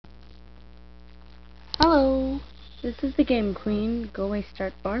Hello, this is the Game Queen. Go away,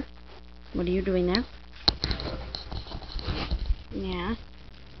 start bar. What are you doing now? Yeah.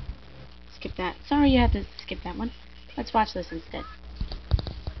 Skip that. Sorry you had to skip that one. Let's watch this instead.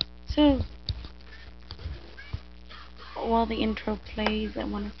 So, while the intro plays, I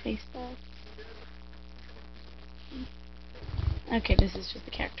want to say stuff. Okay, this is just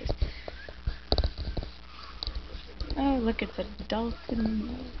the characters. Oh, look, it's a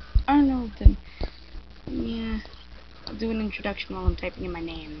Dalton Arnold. And yeah, I'll do an introduction while I'm typing in my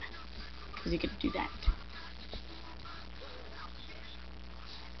name, because you could do that.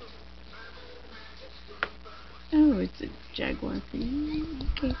 Oh, it's a jaguar thing.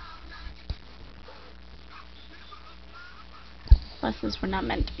 Okay. Buses were not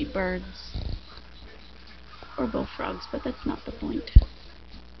meant to be birds. Or bullfrogs, but that's not the point.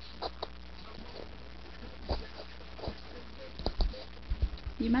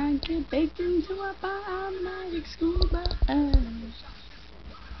 You might get baked into a magic school bus.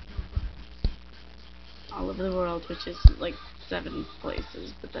 All over the world, which is like 7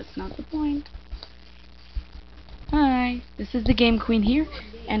 places, but that's not the point. Hi, this is the Game Queen here,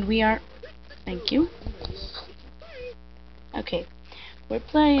 and we are... Thank you. Okay, we're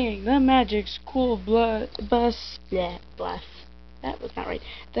playing the Magic School Bus... Bluff. That was not right.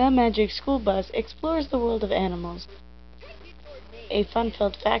 The Magic School Bus explores the world of animals. A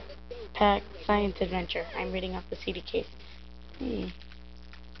fun-filled fact-packed science adventure. I'm reading off the CD case. Hey.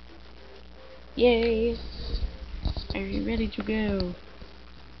 Yay! Are you ready to go?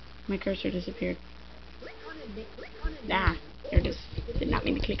 My cursor disappeared. Ah, there it is. Did not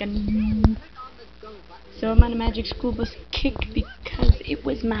mean to click on you. So I'm on a Magic School Bus kick because it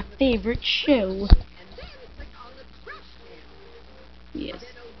was my favorite show. Yes.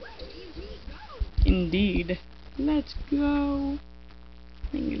 Indeed. Let's go.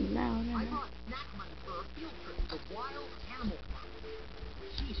 Singing louder.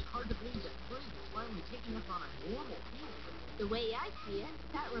 The way I see it,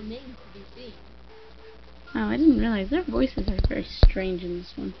 that remains to be seen. Oh, I didn't realize their voices are very strange in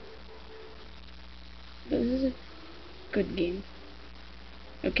this one. But this is a good game.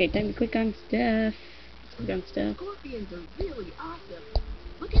 Okay, time to click on stuff. Click on stuff. Scorpions are really awesome.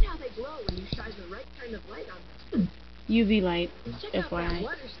 Look at how they glow when you shine the right kind of light on them. UV light, Check out that FYI.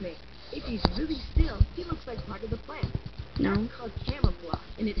 water snake. If he's really still, he looks like part of the plant. No? That's called camouflage,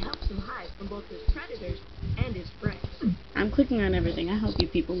 and it helps him hide from both his predators and his prey. I'm clicking on everything. I hope you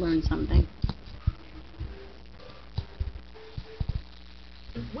people learn something.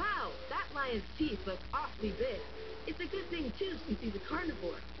 Wow, that lion's teeth look awfully big. It's a good thing, too, since he's a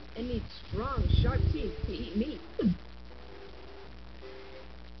carnivore and needs strong, sharp teeth to eat meat.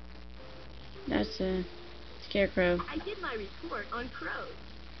 That's a scarecrow. I did my report on crows,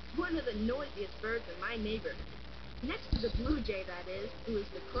 one of the noisiest birds in my neighborhood. Next to the blue jay, that is, who is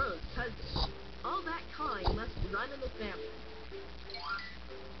the crow's cousin. All that cawing must run in the family.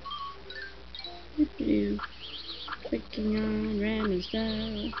 Blue. Clicking on random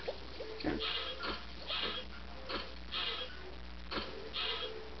stuff. Oh.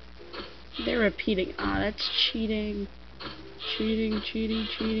 They're repeating. Ah, that's cheating. Cheating, cheating,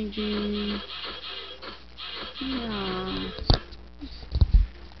 cheating, cheating. No.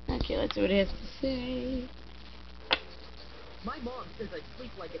 Okay, let's see what it has to say. My mom says I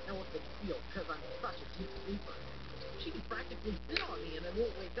sleep like an elephant seal because I'm such a deep sleeper. She can practically sit on me and I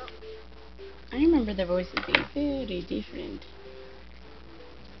won't wake up. I remember their voices being very different.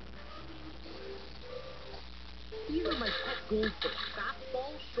 These are my pet goals for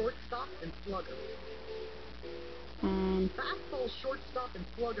fastball, shortstop, and slugger. Fastball, shortstop, and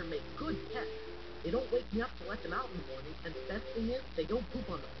slugger make good pets. They don't wake me up to let them out in the morning, and the best thing is, they don't poop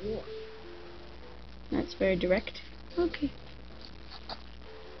on the floor. That's very direct. Okay.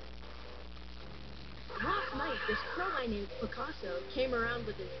 Last night, this crow I named Picasso came around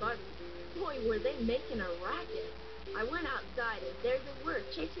with his buddies. Boy, were they making a racket. I went outside, and there they were,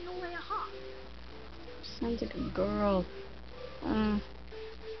 chasing away a hawk. Sounds like a girl.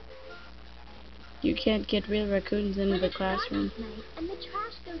 You can't get real raccoons into the classroom. Night and the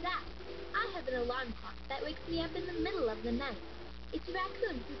trash goes out. I have an alarm clock that wakes me up in the middle of the night. It's a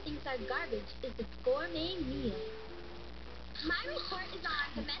raccoon who thinks our garbage is a gourmet meal. My report is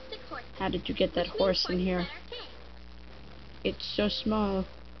on domestic horses. How did you get that horse in here? It's so small.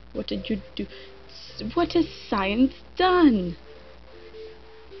 What did you do? What has science done?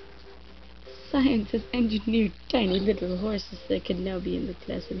 Science has engineered tiny little horses that can now be in the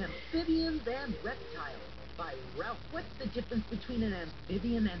classroom. Amphibians and reptiles by Ralph. What's the difference between an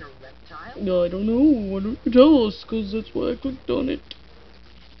amphibian and a reptile? No, I don't know. Why don't you tell us? Because that's why I clicked on it.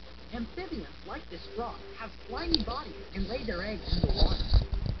 Amphibians, like this frog, have slimy bodies and lay their eggs in the water.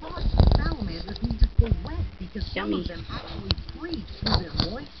 Frogs and salamanders need to stay wet because some Yummy. of them actually freeze through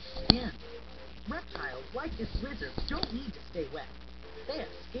their moist skin. Reptiles, like this lizard, don't need to stay wet. They have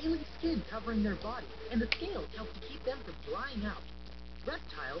scaly skin covering their body, and the scales help to keep them from drying out.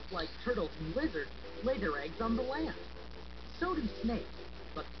 Reptiles, like turtles and lizards, lay their eggs on the land. So do snakes,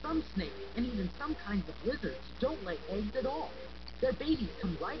 but some snakes, and even some kinds of lizards, don't lay eggs at all. Their babies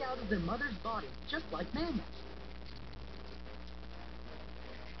come right out of their mother's body, just like mammals.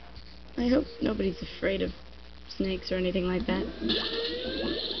 I hope nobody's afraid of snakes or anything like that.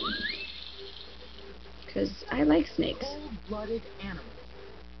 Because I like snakes. Cold-blooded animals.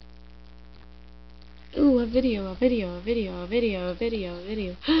 Ooh, a video.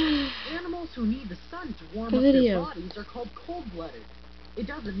 Animals who need the sun to warm A up video. their bodies are called cold-blooded. It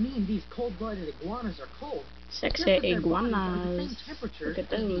doesn't mean these cold-blooded iguanas are cold. Sexy Just that their bodies are the iguanas. same temperature Look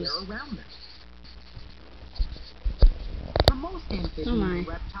at as the those. air around them. For most amphibians Oh my. and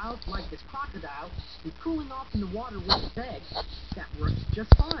reptiles, like this crocodile, who's cooling off in the water with its eggs, that works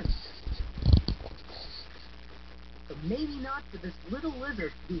just fine. But maybe not for this little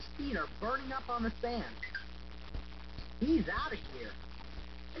lizard whose feet are burning up on the sand. He's out of here.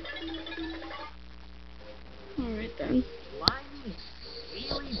 Alright then. Slimy,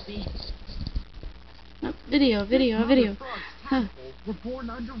 scaly beast. Oh, video. Mother frog's Huh. tadpoles were born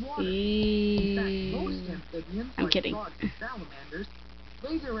underwater. In fact, most I'm amphibians, like kidding. frogs and salamanders,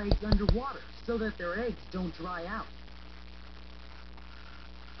 lay their eggs underwater so that their eggs don't dry out.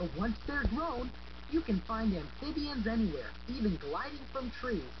 But once they're grown, you can find amphibians anywhere, even gliding from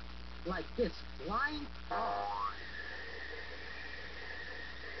trees, like this flying frog.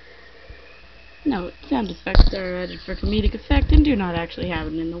 No, sound effects are added for comedic effect and do not actually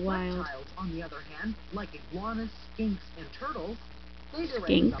happen in the wild. Reptiles, on the other hand, like iguanas, skinks, and turtles, lay their eggs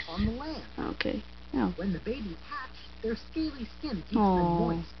Skinks? up on the land. Okay. Oh. When the babies hatch, their scaly skin keeps them Aww.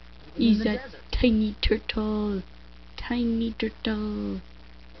 moist, even in He's the that desert. tiny turtle.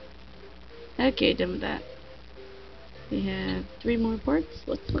 Okay, done with that. We have 3 more ports.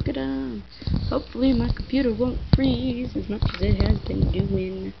 Let's look it up. Hopefully my computer won't freeze as much as it has been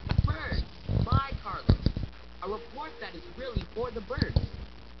doing. Birds by Carlos. A report that is really for the birds.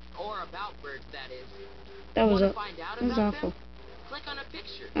 Or about birds, that is. That was, Want to find out that was about awful. them? Click on a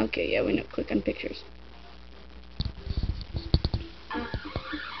picture. Okay, yeah, we know. Click on pictures.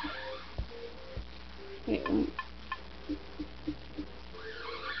 Wait, what?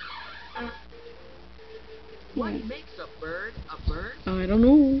 What Yeah. makes a bird a bird? I don't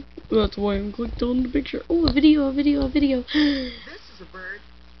know. That's why I clicked on the picture. Oh, a video. This is a bird,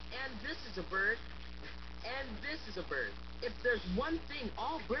 and this is a bird, and this is a bird. If there's one thing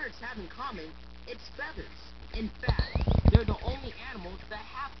all birds have in common, it's feathers. In fact, they're the only animals that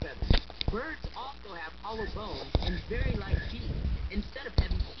have feathers. Birds also have hollow bones and very light feet instead of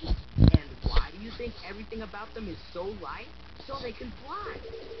heavy feet. And why do you think everything about them is so light? So they can fly.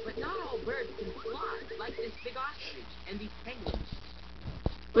 But not all birds can fly, like this big ostrich and these penguins.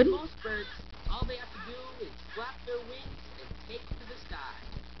 But Wouldn't, most birds, all they have to do is flap their wings and take to the sky.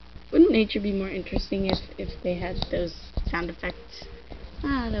 wouldn't nature be more interesting if they had those sound effects?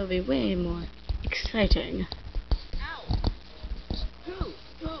 Ah, that would be way more exciting. Owl.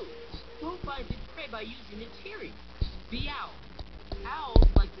 Who finds its prey by using its hearing? The owl. Owls,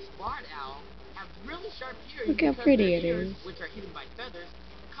 like this barred owl, have really sharp hearing Look how because pretty their it ears, is. which are hidden by feathers,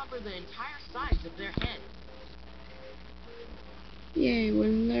 cover the entire sides of their head. Yay, we're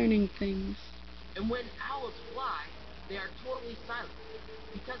learning things. And when owls fly, they are totally silent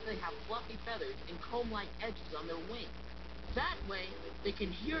because they have fluffy feathers and comb-like edges on their wings. That way, they can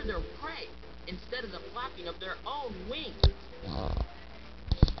hear their prey instead of the flapping of their own wings.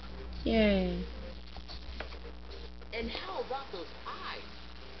 Yay. And how about those eyes?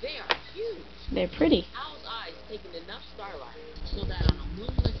 They are huge. They're pretty. Owl's eyes take in enough starlight so that on a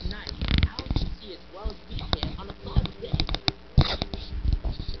moonless night, owls can see as well as we can on a foggy day.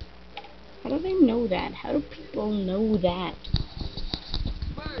 How do they know that? How do people know that?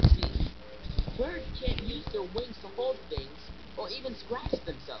 Birds see. Birds can't use their wings to hold things or even scratch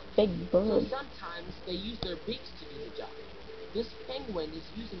themselves. Big So bird. sometimes they use their beaks to do the job. This penguin is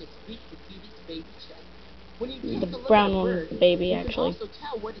using its beak to feed its baby chick. When you take The a look brown at a one bird, is the baby, you actually. can also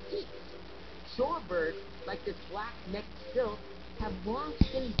tell what it eats. Shorebirds, like this black-necked stilt, have long,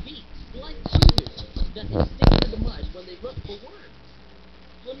 skinny beaks, like tweezers, that can stick into the mud when they look for worms.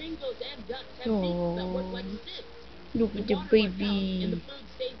 Flamingos and ducks have beaks that work like sticks. Look The at the water runs out and the baby. food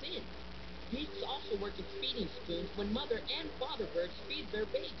stays in. Beaks also work as feeding spoons when mother and father birds feed their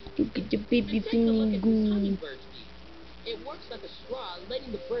babies. Look at the baby And take a look at this fingo. hummingbird's beak. It works like a straw,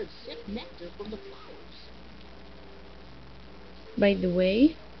 letting the birds sip nectar from the flowers. By the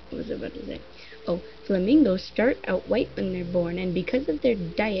way, what was I about to say? Oh, flamingos start out white when they're born, and because of their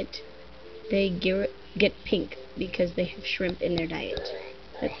diet, they get pink because they have shrimp in their diet.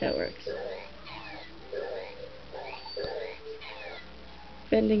 That's how it works.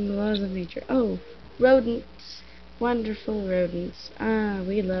 Bending the laws of nature. Oh, rodents. Wonderful rodents. Ah,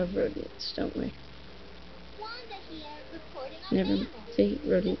 we love rodents, don't we? Wanda here, reporting on Never animals. see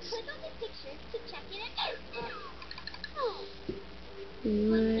rodents. Click on the picture to check it out. Oh,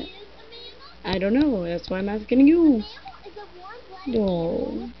 What? what is a mammal? I don't know. That's why I'm asking A you. mammal is a warm-blooded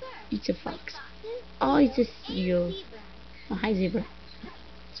animal No, with fur, it's a like fox. foxes, Oh, it's a seals, and seal. zebras. Oh, hi, zebra.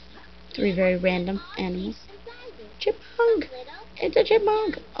 Three very random All shapes animals. and sizes. Chipmunk. Some little, It's a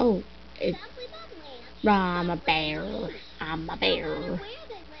chipmunk. Oh, it's. some live on land, I'm a some live bear. on the sea. I'm a No matter bear. where they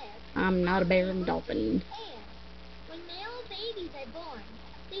live, I'm not a bear. I'm a mammals dolphin. breathe air. When male babies are born,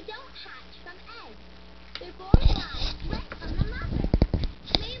 they don't hatch from eggs. They're born live right from the mother.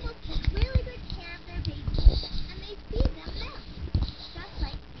 Mammals take really good care of their babies, and they feed them milk, just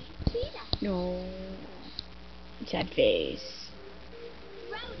like these feed us. No. Sad face.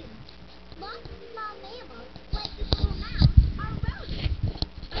 Rodents. Lots of small mammals, like this little mouse, are rodents.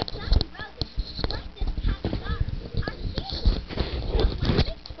 But some rodents, like this capybara, are seals. But what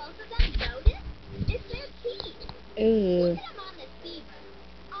makes both of them rodents is their teeth. Look Ooh, at them on this beaver.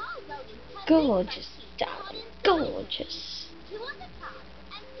 All rodents have big front gorgeous, teeth called darling. incisors. Gorgeous. 2 on the top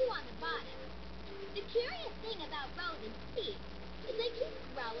and 2 on the bottom. The curious thing about rodents' teeth is they keep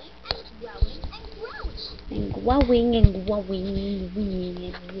growing and growing and growing. And growing and growing and growing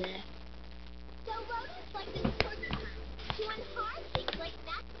and blah. So rodents like this porcupine chew on hard things like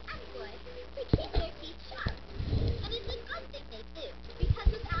nuts and wood to keep their teeth sharp. And it's a good thing they do, because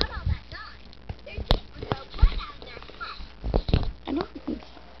without all that gnawing, their teeth would grow right out of their head. I don't think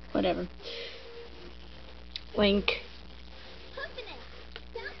so. Whatever. Link. Hoofing it.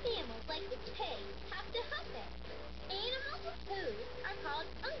 Some mammals like the pig have to hoof it. Animals with hooves are called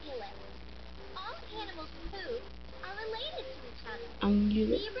ungulates. All animals with hooves are related to each other.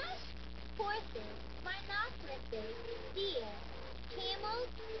 Ungulate. Zebras, horses, rhinoceroses, deer, camels,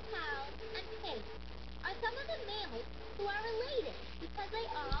 cows, and pigs are some of the mammals who are related because they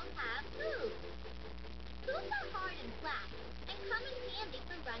all have hooves. Hooves are hard and flat and come in handy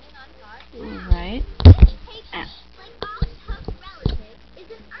for running on hard ground. Alright. Vegetation, like all hoofed relatives, is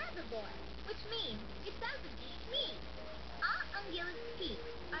an herbivore, which means it doesn't eat meat. All ungulates' teeth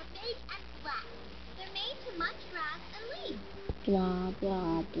are big and flat. They're made to munch grass and leaves. Blah,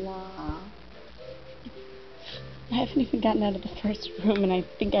 blah, blah. I haven't even gotten out of the first room and I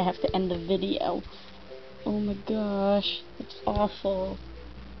think I have to end the video. Oh my gosh. That's awful.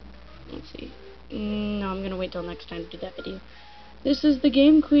 Let's see. No, I'm gonna wait till next time to do that video. This is the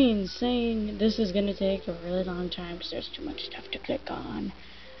Game Queen saying this is gonna take a really long time because there's too much stuff to click on.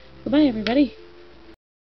 Goodbye, everybody.